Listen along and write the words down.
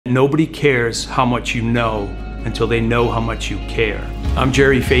Nobody cares how much you know until they know how much you care. I'm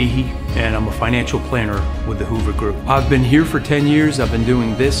Jerry Fahey, and I'm a financial planner with the Hoover Group. I've been here for 10 years. I've been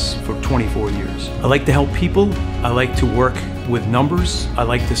doing this for 24 years. I like to help people. I like to work with numbers. I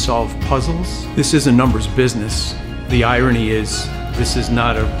like to solve puzzles. This is a numbers business. The irony is, this is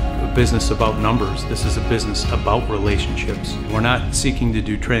not a business about numbers. This is a business about relationships. We're not seeking to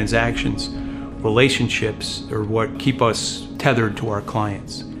do transactions. Relationships are what keep us tethered to our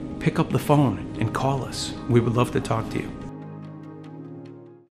clients. Pick up the phone and call us. We would love to talk to you.